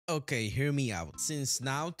Okay, hear me out. Since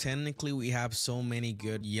now technically we have so many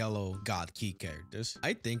good yellow God Key characters,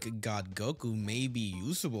 I think God Goku may be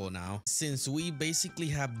usable now since we basically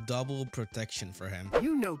have double protection for him.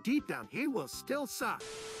 You know deep down he will still suck.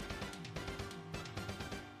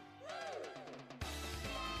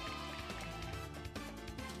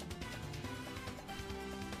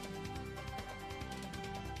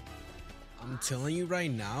 I'm telling you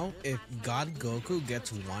right now, if God Goku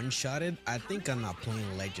gets one-shotted, I think I'm not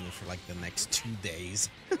playing Legend for like the next 2 days.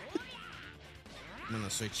 I'm gonna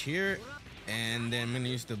switch here, and then I'm gonna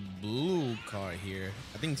use the blue card here.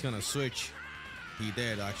 I think it's gonna switch. He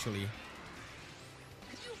did actually.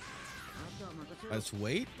 Let's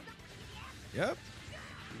wait. Yep.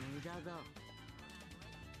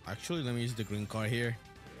 Actually, let me use the green card here.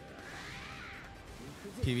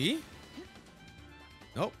 PB?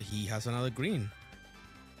 Nope, he has another green.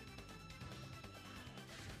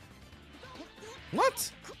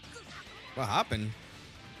 What? What happened?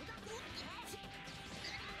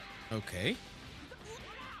 Okay.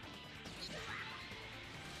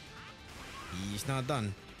 He's not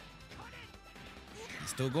done. He's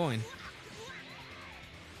still going.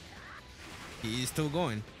 He's still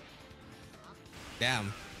going.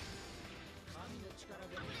 Damn.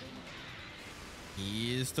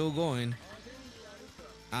 He is still going.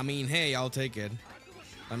 I mean, hey, I'll take it.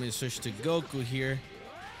 Let me switch to Goku here.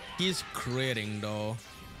 He's critting though.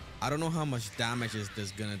 I don't know how much damage is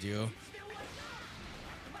this gonna do.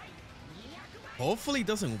 Hopefully he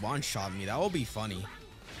doesn't one-shot me. That will be funny.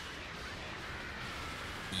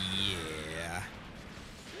 Yeah.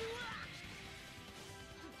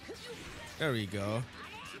 There we go.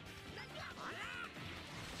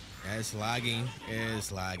 Yeah, it's lagging. It's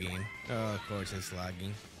lagging. Oh, of course it's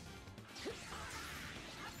lagging.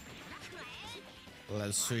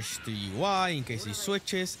 Let's switch to UI in case he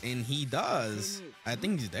switches, and he does. I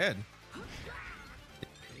think he's dead.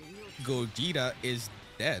 Gogeta is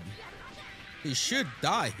dead. He should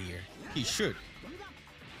die here. He should.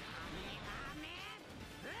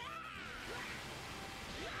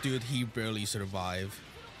 Dude, he barely survived.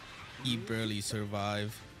 He barely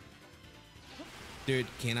survived. Dude,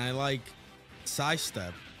 can I like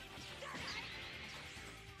sidestep?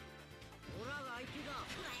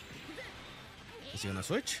 Is he gonna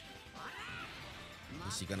switch?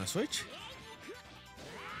 Is he gonna switch?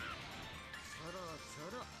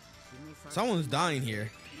 Someone's dying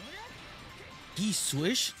here. He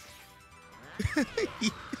switched?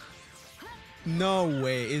 No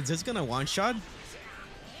way. Is this gonna one-shot?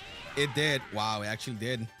 It did. Wow, it actually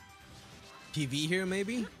did. PV here,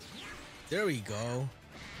 maybe? There we go.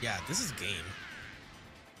 Yeah, this is game.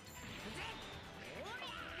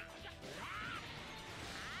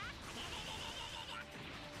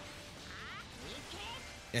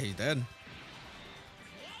 Yeah, he's dead.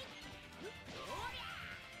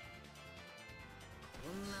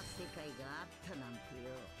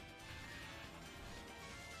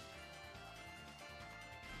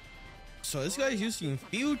 So this guy's using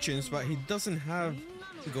fusions, but he doesn't have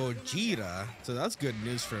Gogeta. So that's good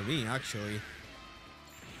news for me, actually.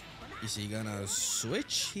 Is he gonna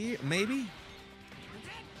switch here? Maybe?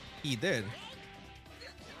 He did.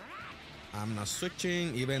 I'm not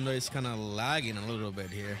switching, even though it's kind of lagging a little bit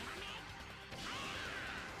here.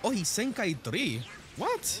 Oh, he's Senkai 3.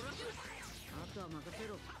 What?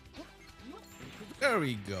 There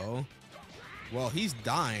we go. Well, he's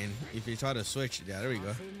dying if you try to switch. Yeah, there we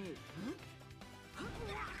go.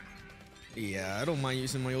 Yeah, I don't mind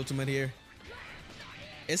using my ultimate here.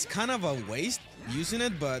 It's kind of a waste using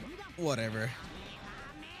it, but whatever.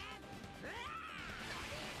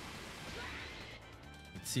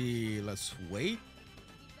 Let's see, let's wait.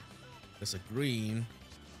 There's a green.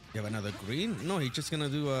 You have another green? No, he's just gonna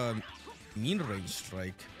do a mean range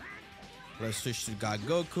strike. Let's switch to God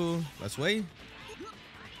Goku. Let's wait.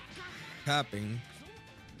 Tapping.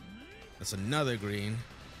 That's another green.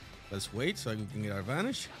 Let's wait so I can get our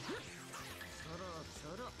advantage.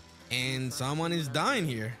 And someone is dying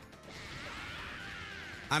here.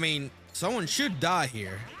 I mean, someone should die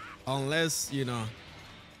here. Unless, you know.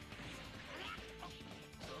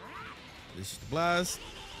 This is the blast.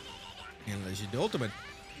 And let's use the ultimate.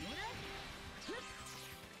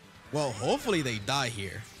 Well, hopefully they die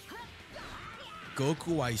here.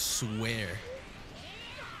 Goku, I swear.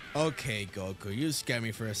 Okay, Goku, you scared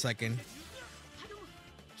me for a second.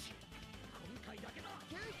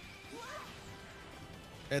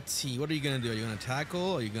 Let's see, what are you gonna do? Are you gonna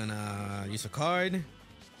tackle? Are you gonna use a card?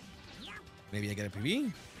 Maybe I get a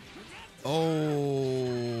PB?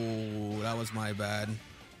 Oh, that was my bad.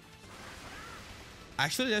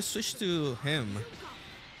 Actually, let's switch to him.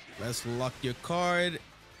 Let's lock your card.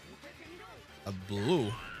 A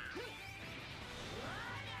blue.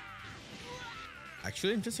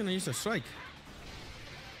 Actually, I'm just gonna use a strike.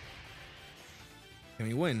 Can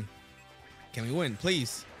we win? Can we win,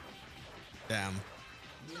 please? Damn.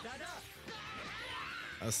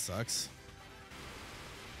 That sucks.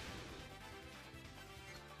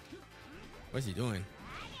 What's he doing?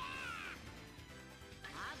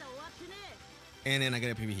 And then I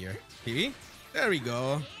get a PB here. PB? There we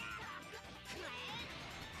go.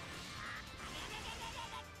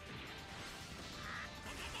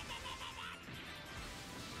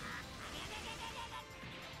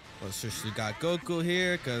 Let's switch to got Goku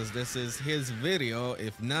here because this is his video.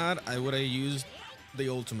 If not, I would have used the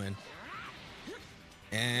ultimate.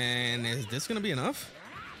 And is this gonna be enough?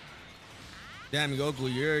 Damn,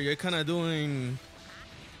 Goku, you're kind of doing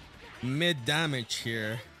mid damage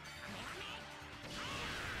here.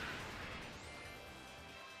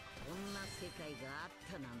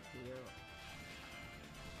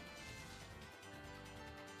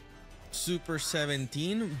 Super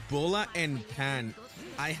 17, Bola and Pan.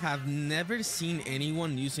 I have never seen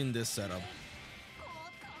anyone using this setup.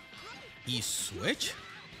 He switch?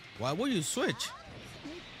 Why would you switch?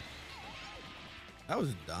 That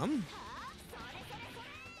was dumb.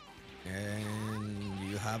 And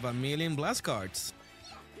you have a million blast cards.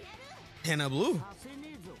 And a blue.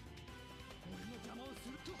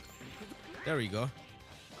 There we go.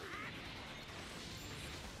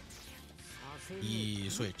 He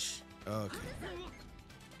switch. Okay.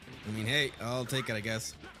 I mean, hey, I'll take it, I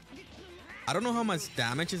guess. I don't know how much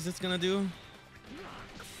damage is this gonna do.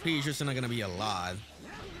 Pretty sure it's not gonna be a lot.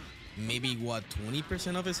 Maybe, what,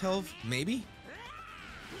 20% of his health? Maybe?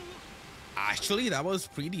 Actually, that was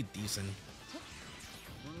pretty decent.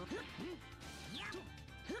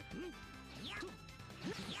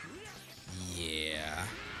 Yeah.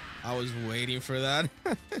 I was waiting for that.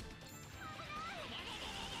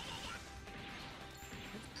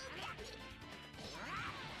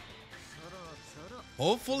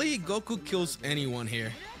 Hopefully, Goku kills anyone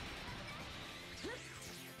here.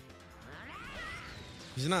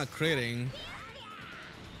 He's not critting.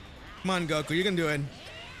 Come on, Goku, you can do it.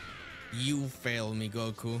 You failed me,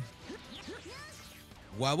 Goku.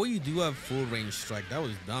 Why would you do a full range strike? That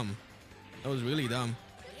was dumb. That was really dumb.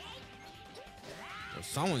 Well,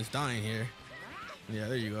 someone's dying here. Yeah,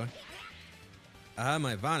 there you go. I have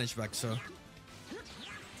my advantage back, so.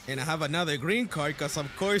 And I have another green card, because of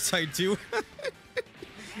course I do.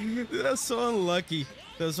 That's so unlucky.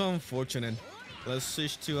 That's so unfortunate. Let's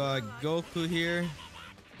switch to Goku here.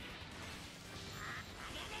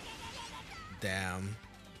 Damn.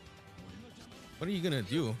 What are you gonna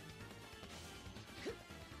do?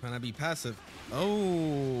 Can I be passive?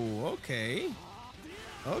 Oh, okay.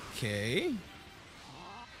 Okay.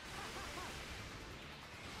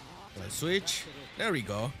 Let's switch. There we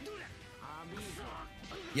go.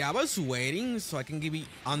 Yeah, I was waiting so I can give you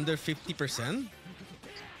under 50%.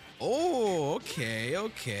 Oh, okay,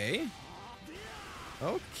 okay.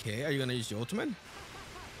 Okay, are you gonna use your ultimate?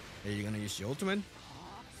 Are you gonna use your ultimate?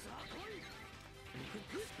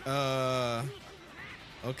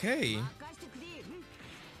 Okay.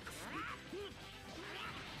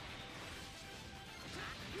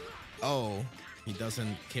 Oh, he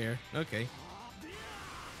doesn't care. Okay.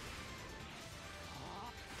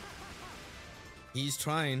 He's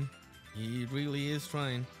trying. He really is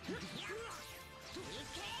trying.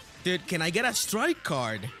 Dude, can I get a strike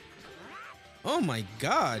card? Oh my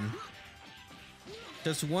god.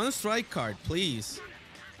 Just one strike card, please.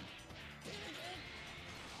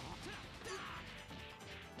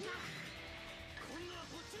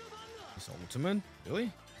 His ultimate?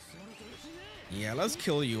 Really? Yeah, let's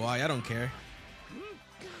kill you. I don't care.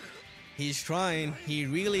 He's trying. He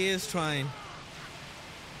really is trying.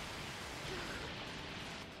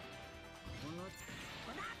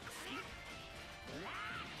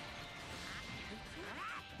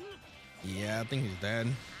 Yeah, I think he's dead.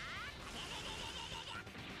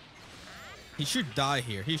 He should die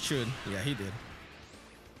here. He should. Yeah, he did.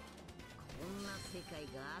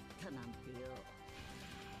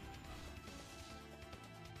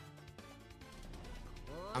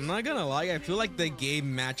 I'm not gonna lie, I feel like the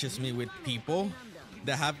game matches me with people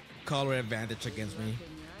that have color advantage against me,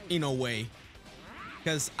 in a way.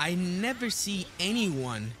 Because I never see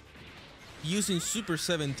anyone using Super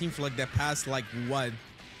 17 for like the past, like, what,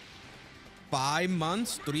 5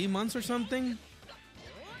 months, 3 months or something?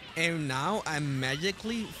 And now I'm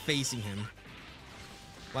magically facing him.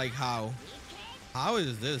 Like, how? How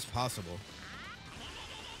is this possible?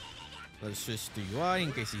 Let's switch to UI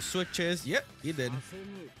in case he switches. Yep, he did.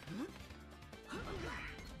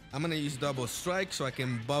 I'm gonna use double strike so I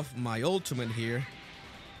can buff my ultimate here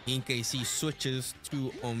in case he switches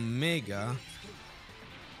to Omega.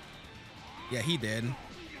 Yeah, he did.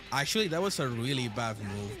 Actually, that was a really bad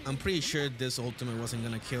move. I'm pretty sure this ultimate wasn't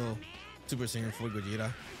gonna kill Super Saiyan 4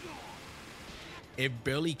 Gogeta. It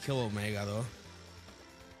barely killed Omega though.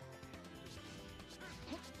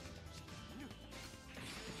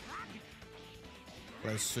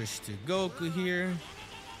 Let's switch to Goku here.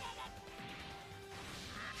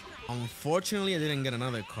 Unfortunately, I didn't get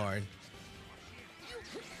another card.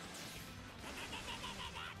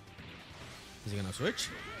 Is he gonna switch?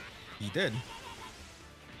 He did.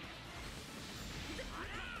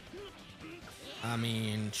 I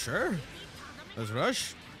mean, sure. Let's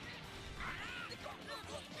rush.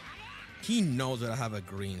 He knows that I have a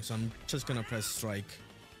green, so I'm just gonna press strike.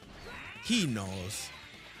 He knows.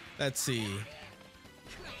 Let's see.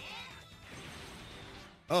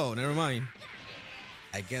 Oh, never mind.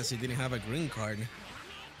 I guess he didn't have a green card.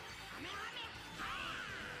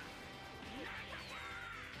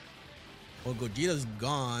 Well, Gogeta's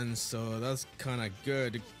gone, so that's kind of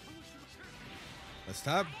good. Let's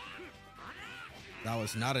tap. That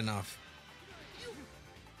was not enough.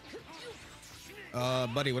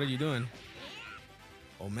 Buddy, what are you doing?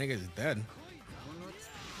 Omega's dead.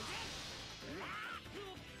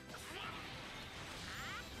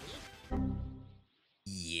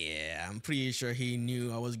 Yeah, I'm pretty sure he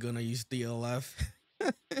knew I was gonna use DLF.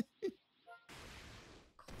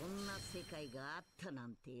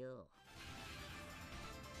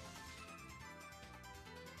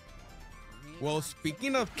 Well,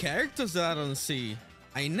 speaking of characters that I don't see,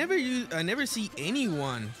 I never see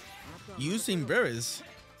anyone using Beerus.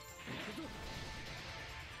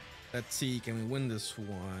 Let's see, can we win this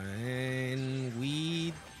one?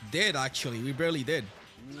 We did actually, we barely did.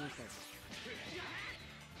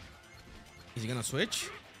 Is he gonna switch?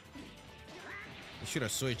 He should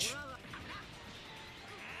have switched.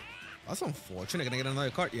 That's unfortunate. Gonna get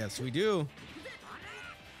another card? Yes, we do.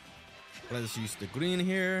 Let's use the green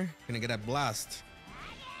here. Gonna get a blast.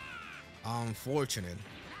 Unfortunate.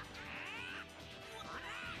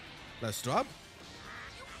 Let's drop.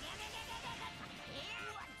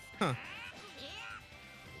 Huh.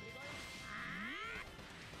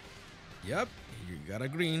 Yep, you got a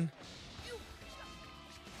green.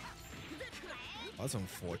 That's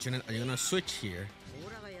unfortunate. Are you gonna switch here?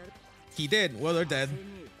 He did. Well, they're dead.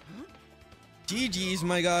 GG's,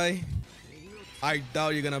 my guy. I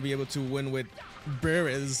doubt you're gonna be able to win with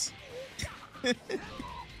Beerus.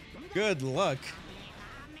 Good luck.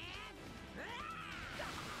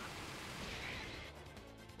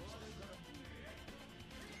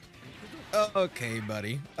 Okay,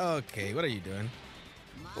 buddy. Okay, what are you doing?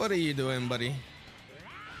 What are you doing, buddy?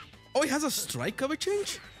 Oh, he has a strike cover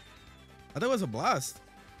change? I thought it was a blast.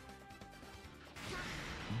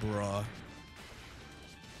 Bruh.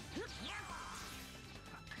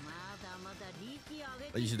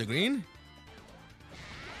 Let's use the green?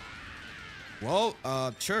 Well,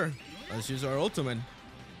 sure. Let's use our ultimate.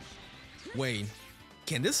 Wait,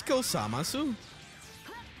 can this kill Zamasu?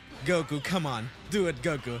 Goku, come on. Do it,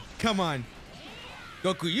 Goku. Come on.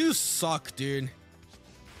 Goku, you suck, dude.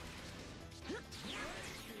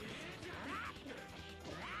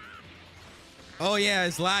 Oh yeah,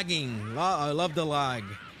 it's lagging. I love the lag.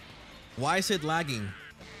 Why is it lagging?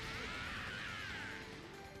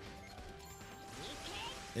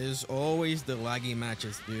 It's always the laggy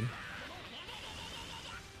matches, dude.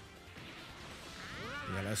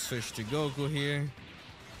 Yeah, let's switch to Goku here.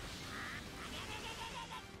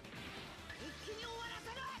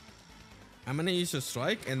 I'm gonna use a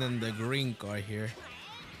strike and then the green card here.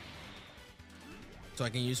 So I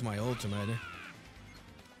can use my ultimate.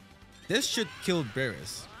 This should kill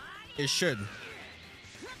Beerus. It should.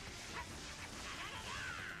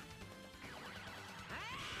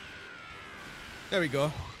 There we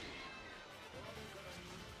go.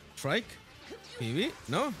 Strike? Maybe?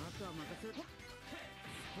 No?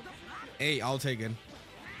 Hey, I'll take it.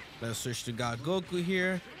 Let's switch to God Goku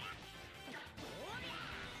here.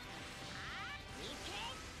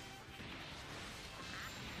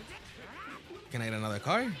 Can I get another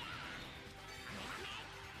card?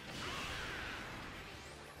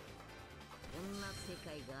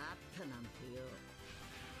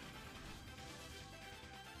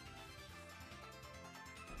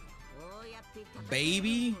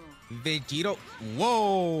 Baby Vegito.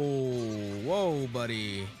 Whoa, whoa,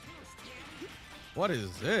 buddy. What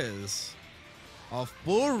is this? A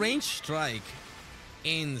full range strike.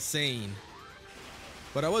 Insane.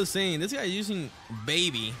 But I was saying, this guy is using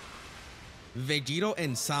Baby Vegito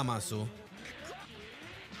and Zamasu.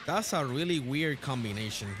 That's a really weird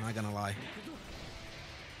combination, not gonna lie.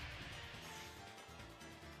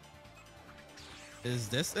 Is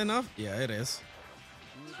this enough? Yeah, it is.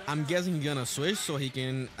 I'm guessing he's gonna switch so he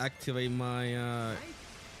can activate my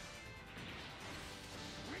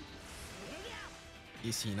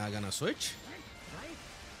Is he not gonna switch?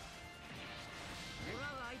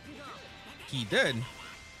 He did.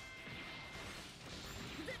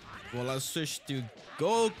 Well, let's switch to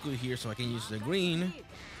Goku here so I can use the green.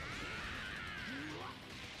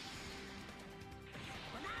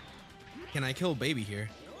 Can I kill baby here?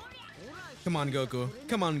 Come on, Goku.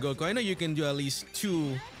 Come on, Goku. I know you can do at least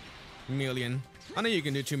 2 million. I know you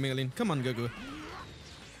can do 2 million. Come on, Goku.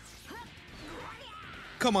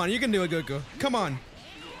 Come on, you can do it, Goku. Come on.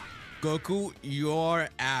 Goku, you're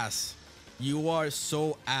ass. You are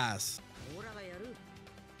so ass.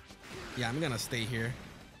 Yeah, I'm gonna stay here.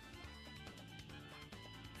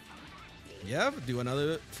 Yep, do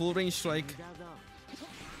another full range strike.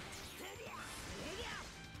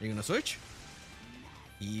 You're gonna switch?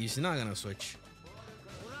 He's not gonna switch.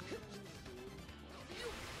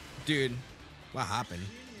 Dude, what happened?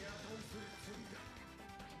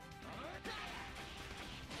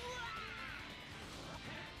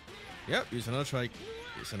 Yep, use another strike.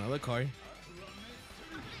 Use another card.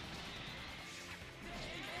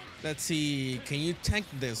 Let's see. Can you tank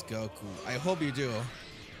this, Goku? I hope you do.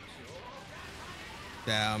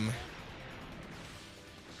 Damn.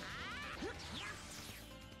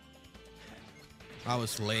 I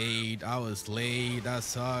was late. I was late. That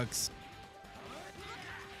sucks.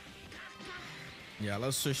 Yeah,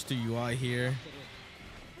 let's switch to UI here.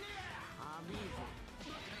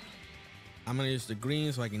 I'm gonna use the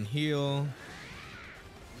green so I can heal.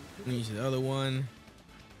 I'm gonna use the other one.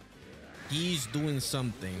 He's doing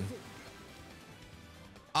something.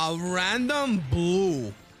 A random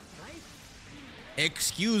blue.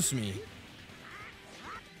 Excuse me.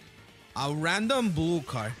 A random blue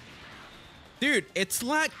card. Dude, it's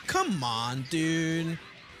like, come on, dude.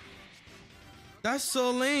 That's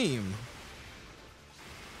so lame.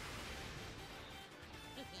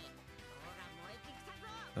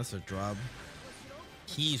 That's a drop.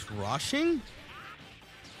 He's rushing?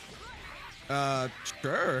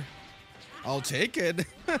 Sure. I'll take it.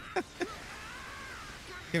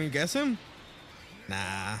 Can we guess him?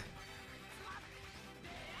 Nah.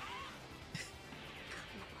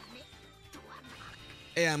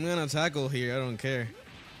 Hey, I'm gonna tackle here. I don't care.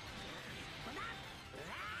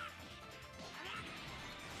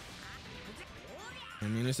 I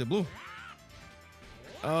mean, it's a blue.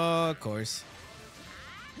 Of course.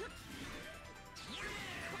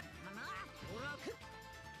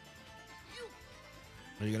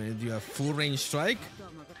 Are you gonna do a full range strike?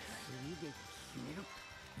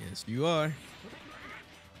 Yes, you are.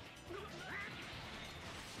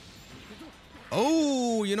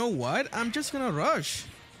 Oh, you know what? I'm just gonna rush.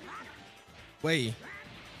 Wait.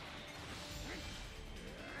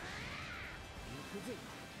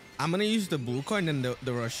 I'm gonna use the blue card and then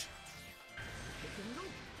the rush.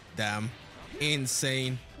 Damn.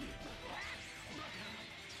 Insane.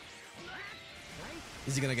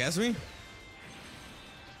 Is he gonna guess me?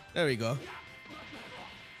 There we go.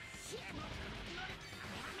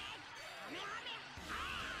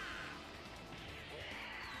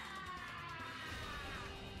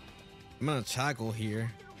 I'm gonna tackle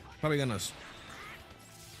here. Probably gonna.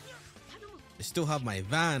 I still have my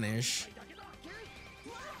vanish.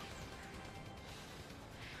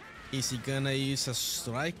 Is he gonna use a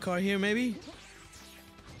strike card here, maybe?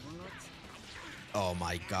 Oh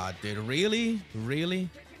my god, dude. Really? Really?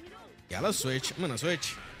 Yeah, let's switch. I'm gonna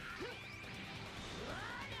switch.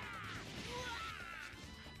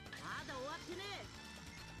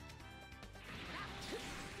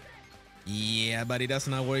 Yeah, buddy, that's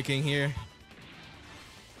not working here.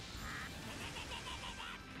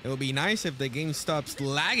 It would be nice if the game stops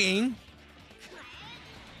lagging.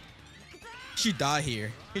 Should die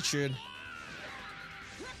here. It should.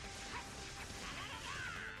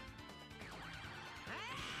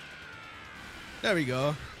 There we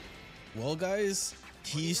go. Well, guys,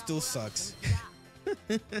 he still sucks.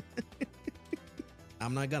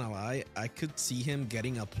 I'm not gonna lie. I could see him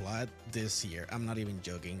getting a plat this year. I'm not even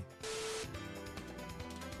joking.